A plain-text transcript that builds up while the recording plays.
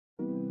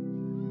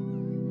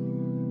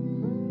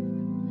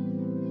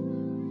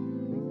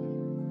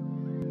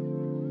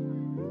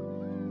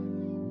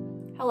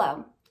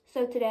Hello.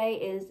 So today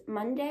is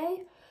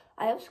Monday.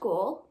 I have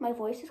school. My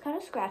voice is kind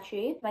of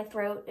scratchy. My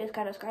throat is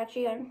kind of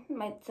scratchy, and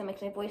so it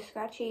makes my voice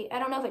scratchy. I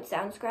don't know if it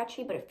sounds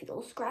scratchy, but it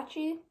feels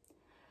scratchy.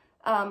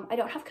 I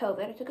don't have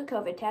COVID. I took a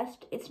COVID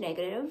test. It's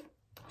negative,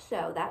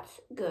 so that's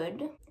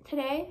good.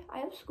 Today I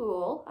have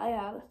school. I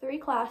have 3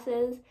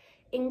 classes: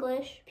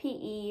 English,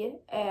 PE,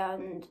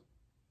 and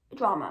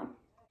drama.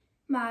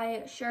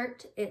 My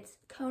shirt, it's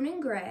Conan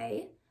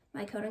Gray,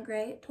 my Conan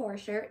Gray tour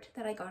shirt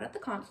that I got at the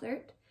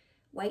concert.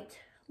 White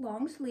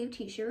long sleeve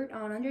t-shirt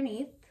on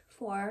underneath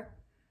for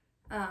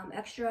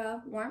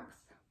extra warmth.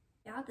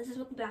 Yeah, this is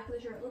what the back of the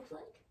shirt looks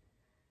like.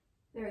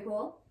 Very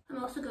cool.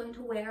 I'm also going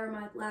to wear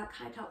my black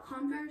high top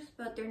Converse,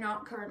 but they're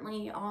not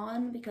currently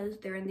on because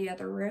they're in the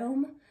other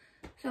room.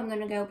 So I'm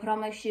gonna go put on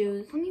my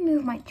shoes. Let me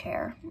move my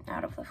chair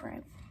out of the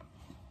frame.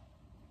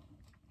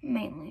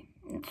 Mainly,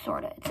 it's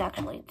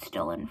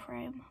still in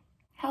frame.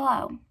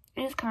 Hello,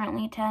 it is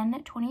currently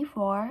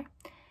 10:24.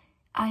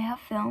 I have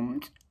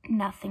filmed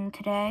nothing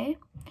today,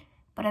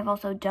 but I've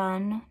also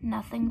done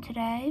nothing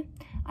today.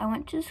 I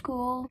went to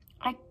school.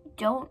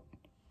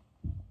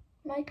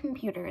 My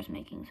computer is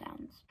making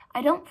sounds.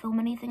 I don't film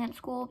anything at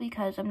school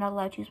because I'm not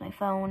allowed to use my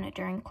phone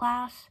during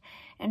class,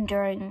 and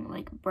during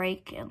like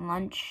break and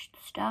lunch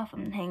stuff,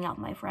 I'm hanging out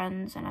with my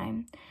friends, and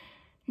I'm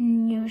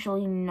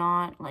usually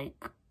not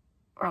like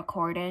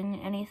recording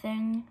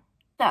anything.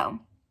 So,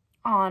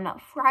 on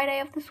Friday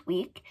of this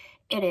week,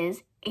 it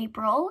is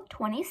April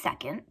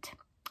 22nd,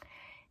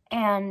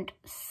 and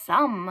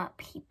some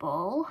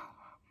people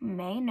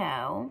may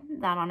know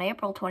that on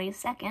April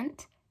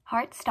 22nd,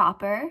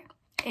 Heartstopper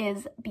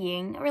is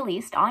being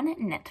released on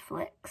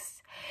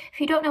Netflix. If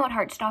you don't know what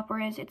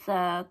Heartstopper is, it's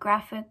a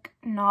graphic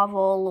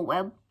novel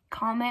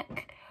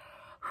webcomic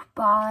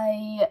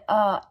by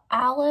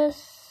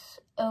Alice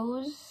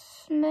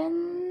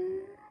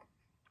Oseman.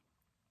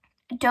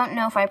 Don't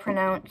know if I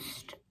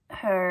pronounced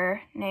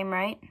her name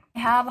right. I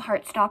have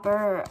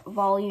Heartstopper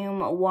Volume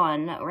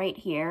 1 right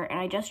here, and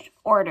I just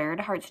ordered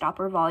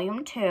Heartstopper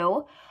Volume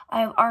 2.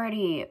 I've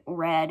already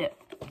read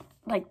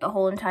like the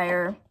whole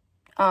entire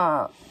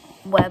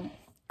web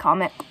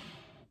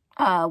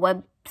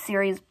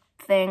series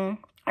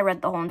thing. I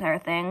read the whole entire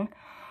thing.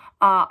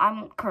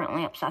 I'm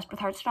currently obsessed with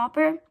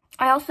Heartstopper.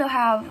 I also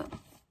have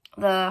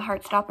the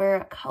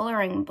Heartstopper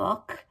coloring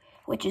book,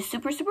 which is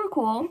super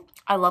cool.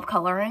 I love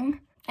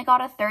coloring. I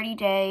got a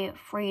 30-day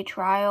free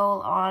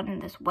trial on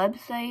this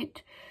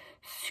website,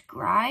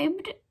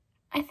 Scribd,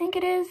 I think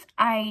it is.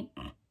 I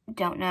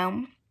don't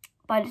know,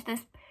 but it's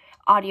this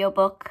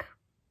audiobook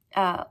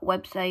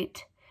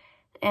website,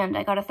 and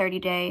I got a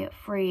 30-day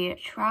free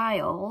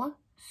trial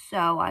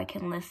so I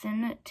can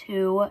listen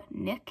to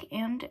Nick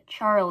and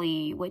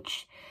Charlie,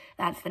 which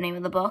that's the name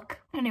of the book.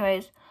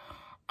 Anyways,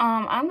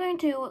 I'm going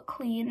to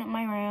clean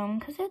my room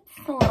because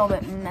it's a little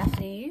bit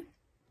messy.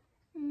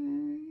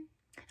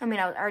 I mean,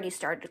 I already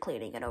started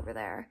cleaning it over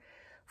there,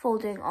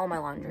 folding all my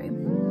laundry.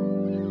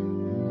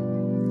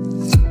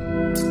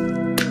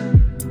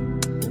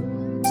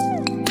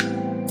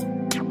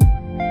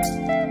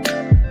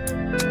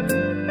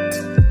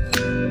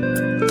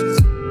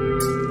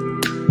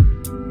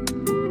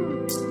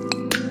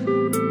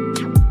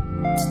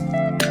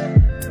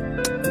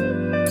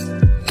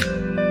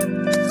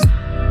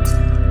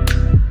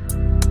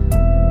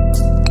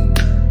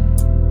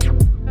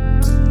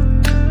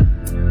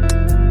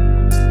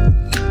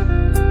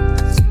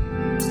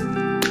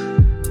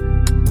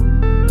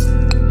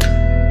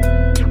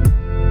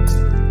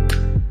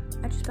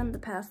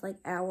 Like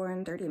hour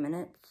and 30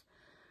 minutes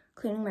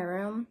cleaning my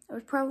room. It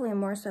was probably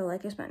more so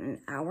like I spent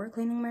an hour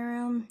cleaning my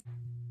room.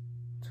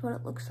 That's what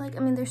it looks like. I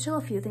mean, there's still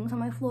a few things on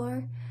my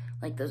floor.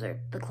 Like those are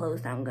the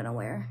clothes that I'm gonna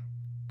wear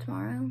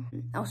tomorrow.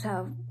 I also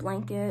have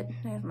blanket,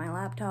 I have my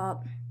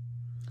laptop,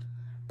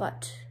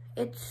 but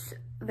it's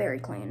very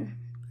clean.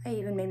 I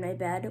even made my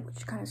bed, which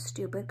is kind of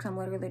stupid because I'm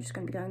literally just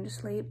gonna be going to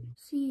sleep.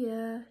 See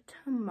ya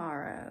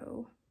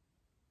tomorrow.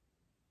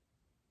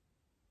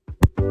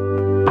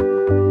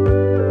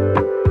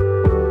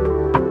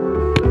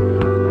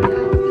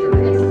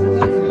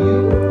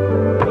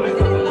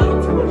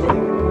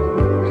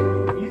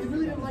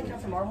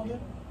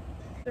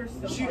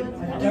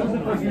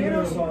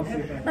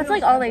 That's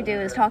like all they do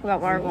is talk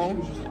about Marvel.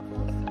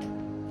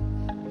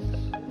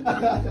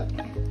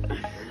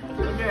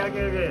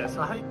 Okay.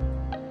 So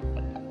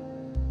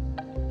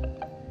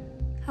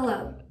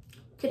hello.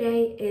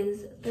 Today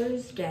is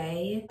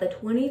Thursday, the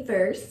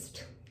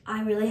 21st.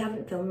 I really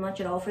haven't filmed much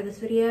at all for this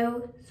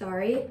video.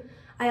 Sorry.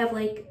 I have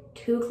like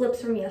 2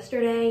 clips from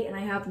yesterday, and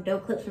I have no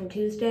clips from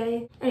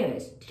Tuesday.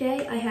 Anyways,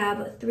 today I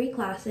have 3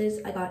 classes.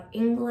 I got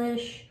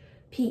English,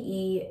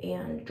 PE,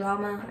 and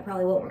drama. I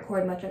probably won't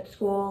record much at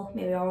school.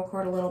 Maybe I'll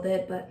record a little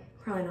bit, but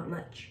probably not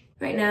much.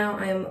 Right now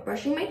I'm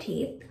brushing my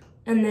teeth,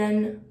 and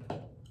then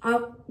I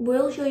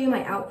will show you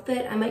my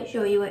outfit. I might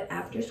show you it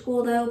after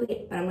school though,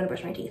 but I'm gonna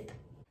brush my teeth.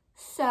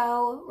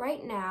 So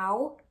right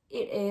now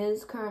it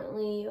is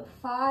currently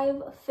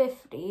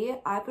 5:50.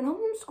 I've been home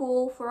from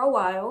school for a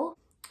while.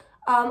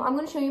 I'm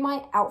going to show you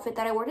my outfit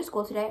that I wore to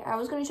school today. I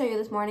was going to show you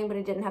this morning, but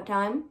I didn't have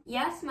time.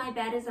 Yes, my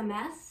bed is a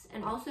mess.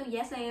 And also,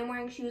 yes, I am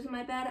wearing shoes in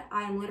my bed.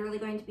 I am literally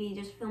going to be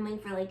just filming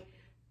for like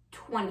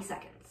 20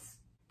 seconds.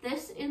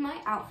 This is my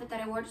outfit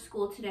that I wore to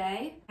school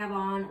today. I have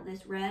on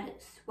this red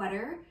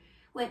sweater,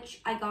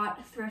 which I got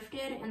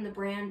thrifted, and the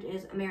brand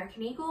is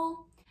American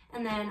Eagle.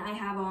 And then I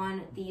have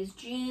on these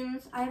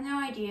jeans. I have no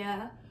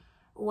idea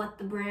what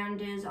the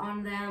brand is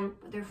on them,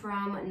 but they're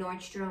from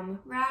Nordstrom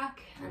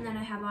Rack. And then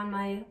I have on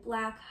my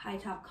black high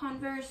top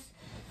Converse.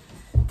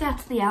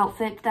 That's the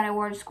outfit that I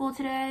wore to school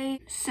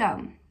today.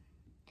 So,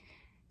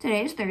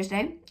 today is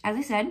Thursday. As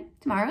I said,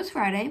 tomorrow is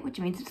Friday, which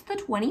means it's the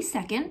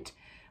 22nd,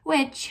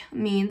 which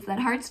means that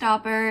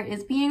Heartstopper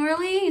is being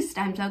released.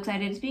 I'm so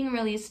excited. It's being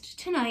released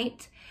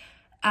tonight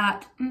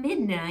at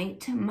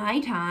midnight,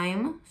 my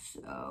time.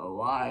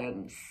 So, I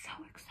am so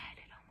excited.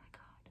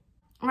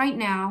 Right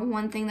now,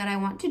 one thing that I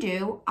want to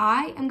do,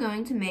 I am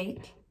going to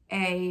make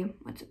a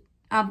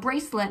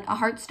bracelet, a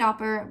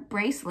Heartstopper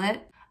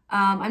bracelet.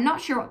 I'm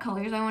not sure what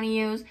colors I want to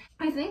use.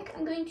 I think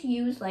I'm going to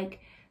use like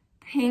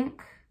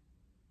pink,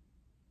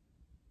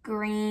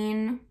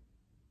 green,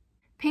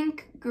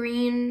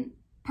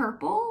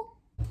 purple.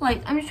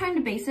 Like, I'm just trying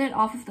to base it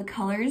off of the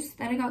colors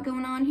that I got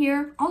going on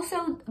here.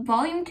 Also,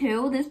 volume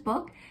 2, this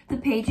book, the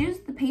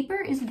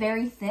paper is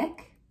very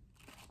thick.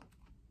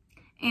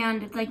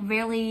 And it's like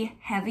really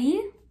heavy,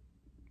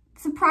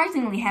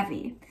 surprisingly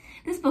heavy.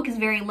 This book is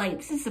very light.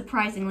 This is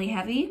surprisingly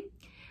heavy,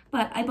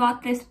 but I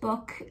bought this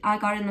book. I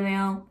got it in the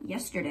mail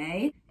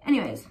yesterday.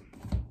 Anyways,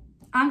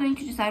 I'm going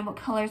to decide what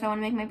colors I want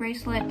to make my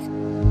bracelet.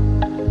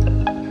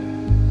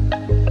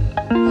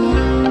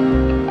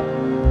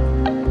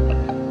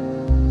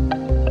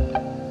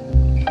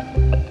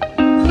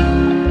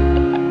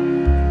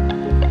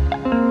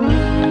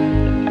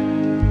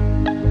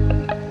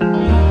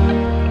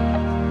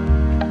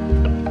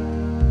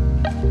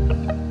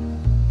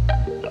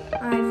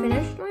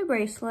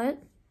 Bracelet.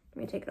 Let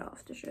me take it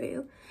off to show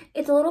you.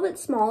 It's a little bit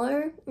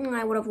smaller than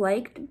I would have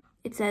liked.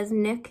 It says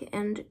Nick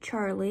and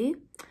Charlie.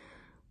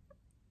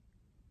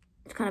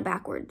 It's kind of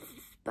backwards,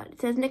 but it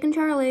says Nick and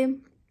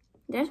Charlie.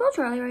 Did I spell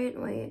Charlie right?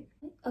 Wait.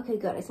 Okay,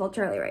 good. I spelled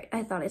Charlie right.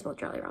 I thought I spelled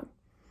Charlie wrong.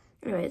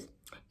 Anyways,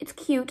 it's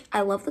cute.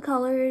 I love the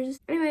colors.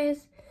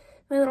 Anyways,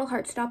 my little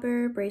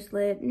Heartstopper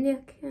bracelet.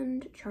 Nick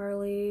and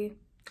Charlie.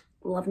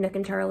 Love Nick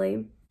and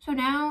Charlie. So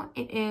now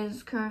it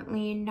is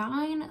currently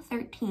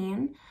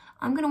 9:13.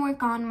 I'm gonna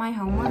work on my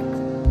homework.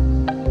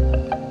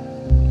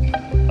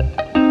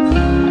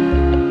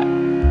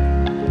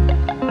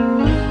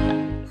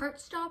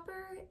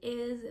 Heartstopper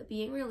is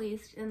being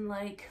released in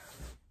like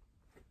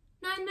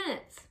 9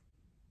 minutes.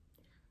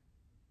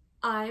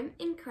 I'm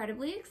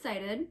incredibly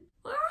excited.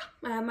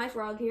 I have my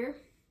frog here.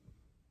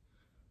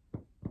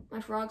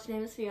 My frog's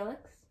name is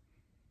Felix.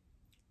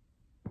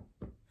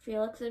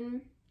 Felix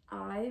and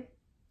I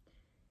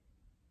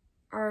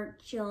are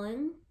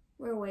chilling.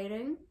 We're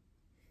waiting.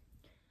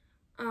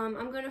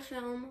 I'm gonna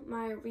film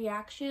my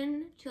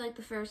reaction to like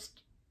the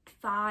first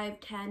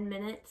 5-10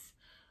 minutes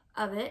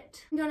of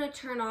it. I'm gonna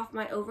turn off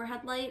my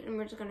overhead light and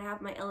we're just gonna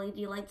have my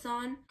LED lights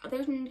on.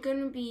 There's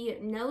gonna be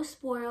no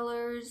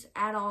spoilers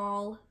at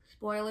all,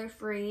 spoiler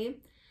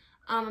free.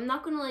 I'm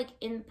not gonna like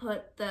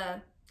input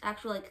the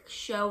actual like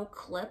show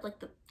clip, like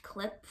the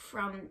clip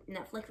from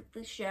Netflix of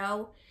the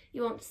show.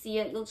 You won't see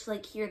it, you'll just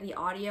like hear the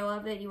audio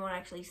of it, you won't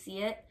actually see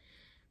it.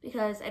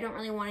 Because I don't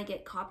really want to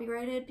get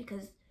copyrighted,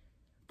 because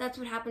that's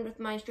what happened with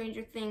my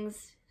Stranger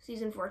Things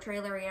Season 4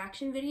 trailer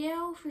reaction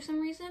video for some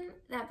reason.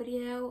 That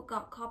video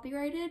got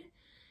copyrighted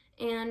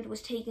and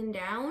was taken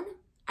down.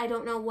 I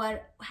don't know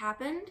what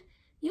happened.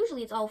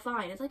 Usually it's all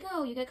fine. It's like,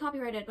 oh, you get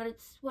copyrighted, but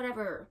it's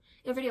whatever.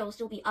 Your video will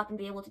still be up and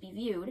be able to be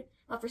viewed.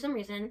 But for some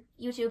reason,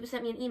 YouTube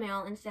sent me an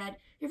email and said,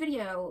 your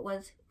video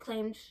was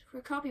claimed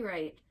for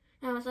copyright.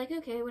 And I was like,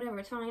 okay, whatever,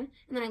 it's fine.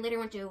 And then I later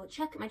went to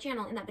check my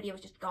channel and that video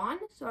was just gone.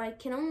 So I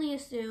can only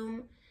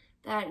assume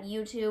that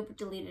YouTube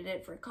deleted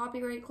it for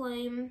copyright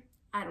claim.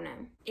 I don't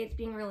know. It's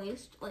being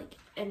released like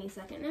any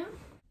second now.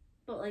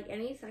 But like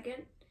any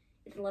second,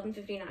 it's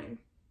 11:59.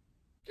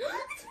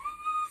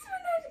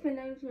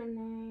 It's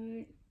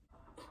midnight.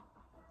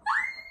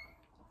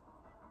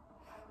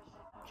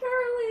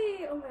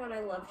 Charlie! Oh my god,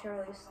 I love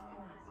Charlie so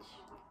much.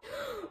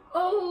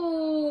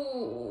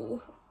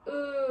 Oh!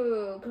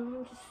 Ooh,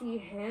 going to see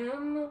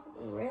him?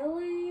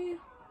 Really?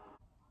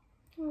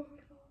 Oh my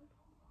god.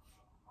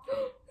 Look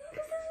at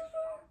this.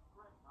 Oh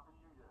my god,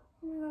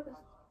 this.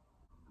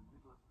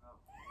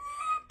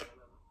 Nick!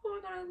 Oh my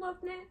god, I love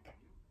Nick.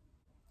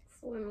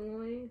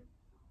 Swimmingly.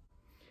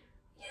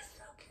 He's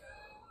so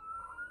cute.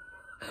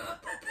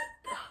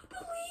 The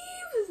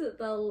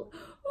leaves. Oh.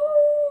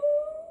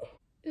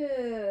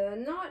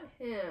 Not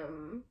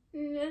him.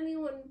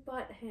 Anyone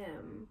but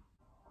him.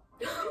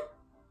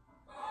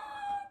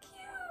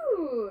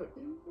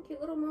 Cute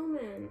little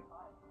moment.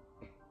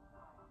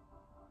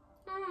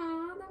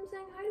 Aw, them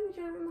saying hi to each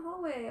other in the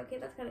hallway. Okay,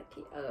 that's kind of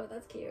cute. Oh,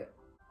 that's cute.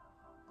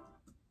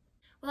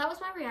 Well, that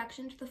was my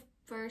reaction to the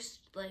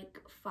first, like,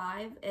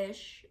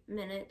 5-ish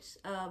minutes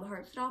of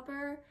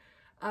Heartstopper.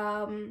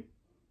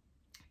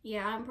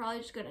 Yeah, I'm probably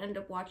just gonna end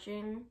up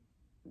watching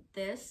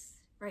this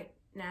right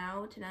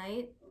now,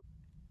 tonight.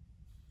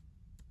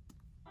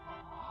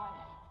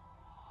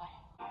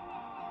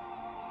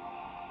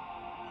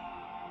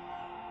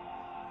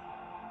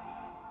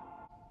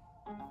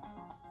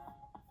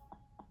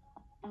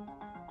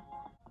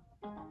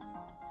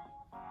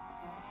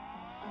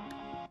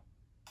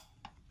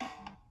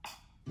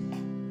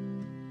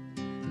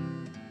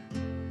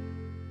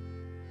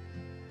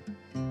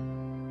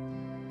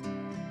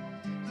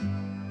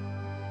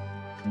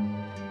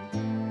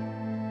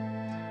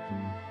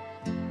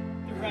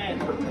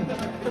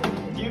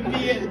 Give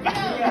me it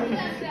back!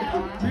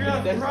 You're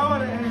gonna throw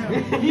it at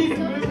him! He's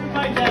moving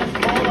my desk,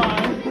 hold on!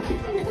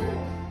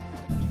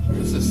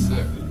 This is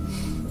sick.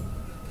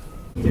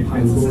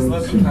 This is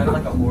looking kind of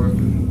like a horror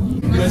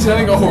movie. Imagine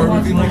having a horror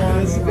movie like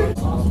this.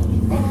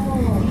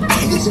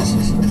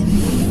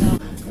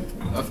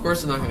 Of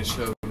course I'm not going to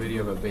show a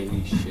video of a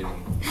baby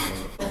shitting.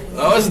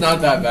 That was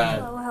not that bad.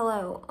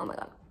 Hello. Oh my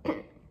god.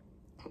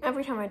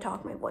 Every time I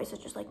talk, my voice is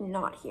just like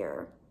not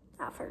here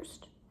at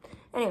first.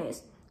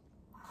 Anyways,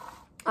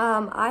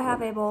 I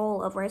have a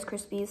bowl of Rice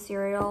Krispies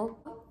cereal.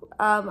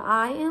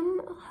 I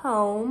am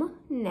home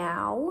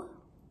now,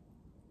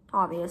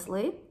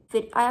 obviously.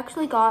 I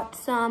actually got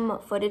some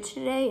footage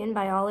today in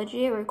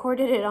biology. I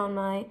recorded it on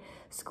my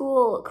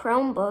school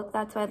Chromebook.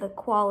 That's why the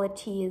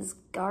quality is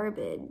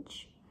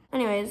garbage.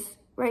 Anyways,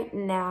 right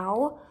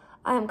now,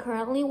 I am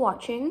currently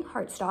watching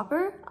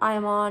Heartstopper. I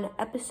am on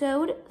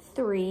episode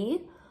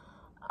 3.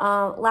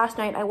 Last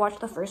night I watched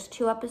the first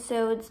 2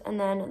 episodes, and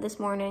then this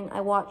morning I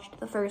watched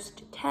the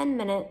first 10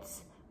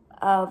 minutes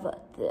of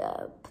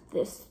the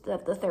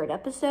 3rd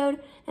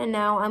episode, and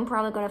now I'm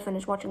probably going to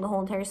finish watching the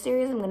whole entire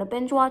series. I'm going to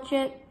binge watch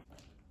it.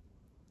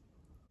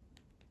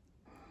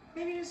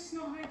 Maybe just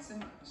not hide so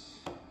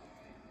much.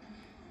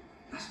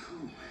 That's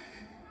cool.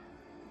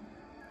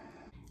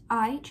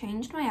 I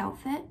changed my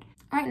outfit.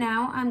 Right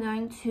now I'm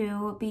going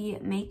to be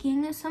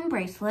making some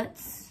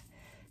bracelets.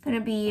 Going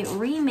to be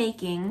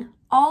remaking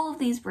all of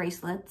these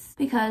bracelets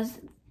because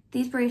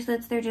these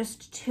bracelets, they're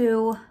just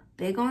too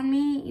big on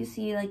me. You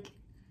see, like,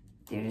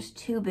 they're just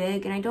too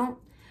big, and I don't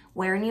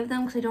wear any of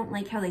them because I don't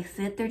like how they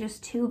fit. They're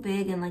just too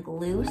big and like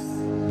loose.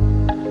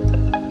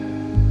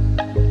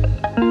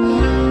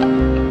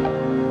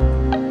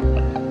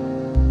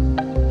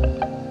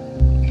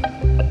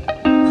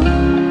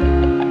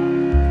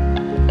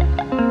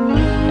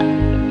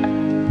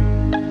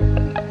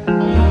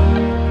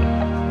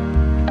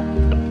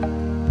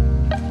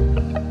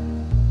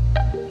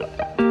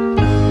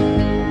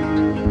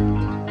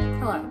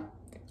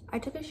 I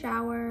took a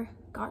shower,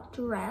 got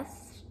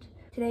dressed.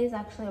 Today is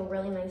actually a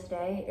really nice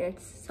day.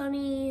 It's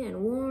sunny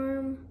and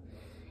warm.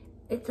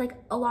 It's like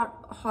a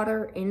lot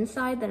hotter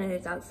inside than it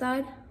is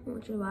outside,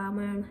 which is why I'm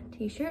wearing a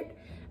t-shirt.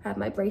 I have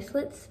my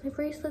bracelets,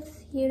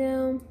 you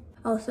know.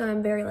 Also,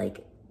 I'm very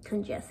like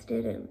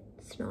congested and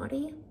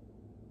snotty.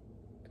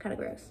 Kind of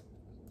gross.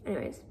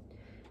 Anyways,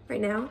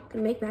 right now,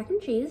 gonna make mac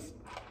and cheese.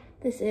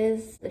 This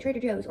is the Trader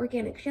Joe's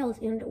organic shells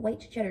and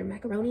white cheddar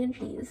macaroni and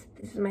cheese.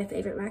 This is my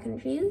favorite mac and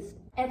cheese.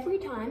 Every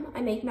time I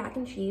make mac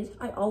and cheese,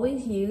 I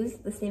always use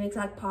the same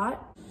exact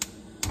pot.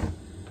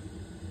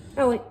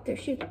 Oh wait, there's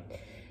shoot. I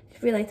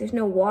just realized there's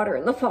no water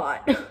in the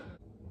pot.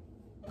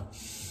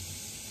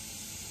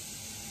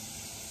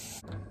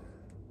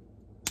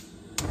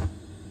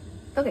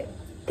 Okay,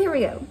 there we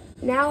go.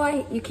 Now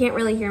you can't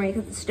really hear me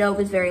because the stove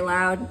is very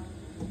loud,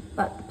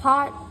 but the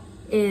pot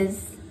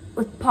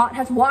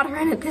has water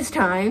in it this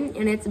time,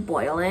 and it's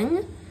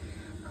boiling.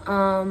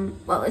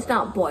 Well, it's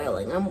not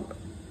boiling.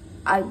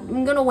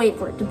 I'm gonna wait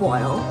for it to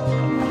boil.